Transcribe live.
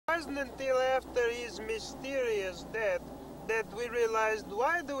wasn't until after his mysterious death that we realized,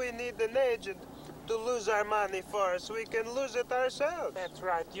 why do we need an agent to lose our money for us? We can lose it ourselves. That's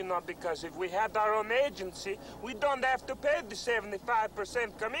right, because if we had our own agency, we don't have to pay the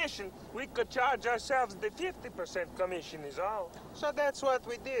 75% commission. We could charge ourselves the 50% commission is all. So that's what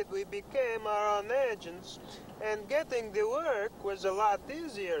we did. We became our own agents, and getting the work was a lot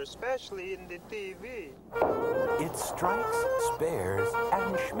easier, especially in the TV. It's strikes, spares,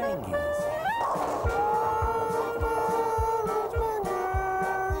 and Shmenges.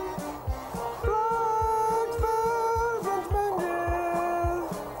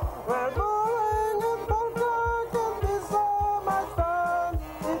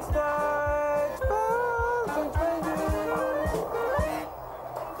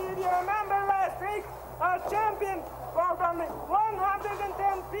 Our champion was only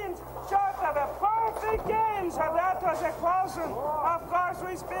 110 pins short of a perfect game, so that was a close one. Of course,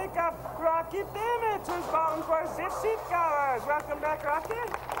 we speak of Rocky Dimmitz, who's bowling for zip seat colors. Welcome back, Rocky.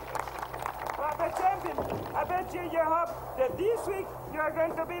 Well, the champion, I bet you hope that this week you're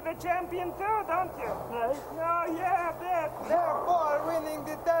going to be the champion too, don't you? Right. Oh, yeah, I bet. Therefore, winning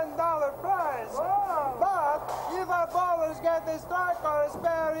the $10 prize. Whoa. But if our bowlers get a strike or a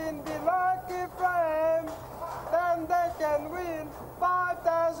spare in the lucky frame, then they can win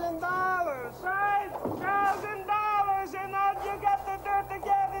 $5,000. $5,000, and all you got to do to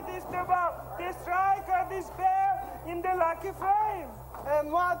get it is to bowl the strike or the spare in the lucky frame.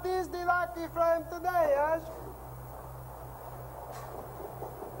 And what is the lucky frame today, Ash?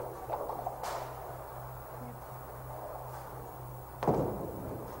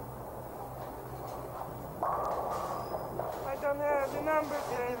 I don't have the numbers.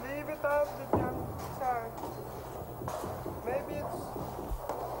 Can you leave it up? Sorry. Maybe it's...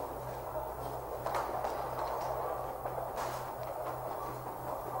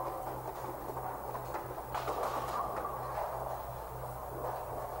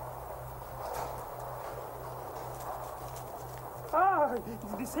 Oh,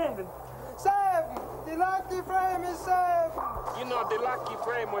 it's the 7. 7! The lucky frame is 7! The lucky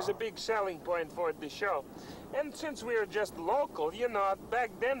frame was a big selling point for the show. And since we were just local,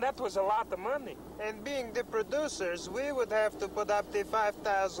 back then that was a lot of money. And being the producers, we would have to put up the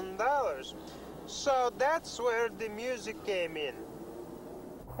 $5,000. So that's where the music came in.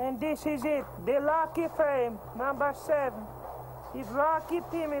 And this is it, the lucky frame, number 7. If Rocky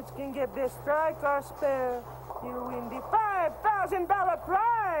Dimmitz can get the strike or spare, he'll win the $5,000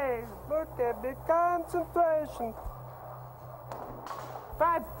 prize. Look at the concentration.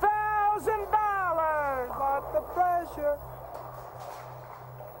 $5,000! But the pressure.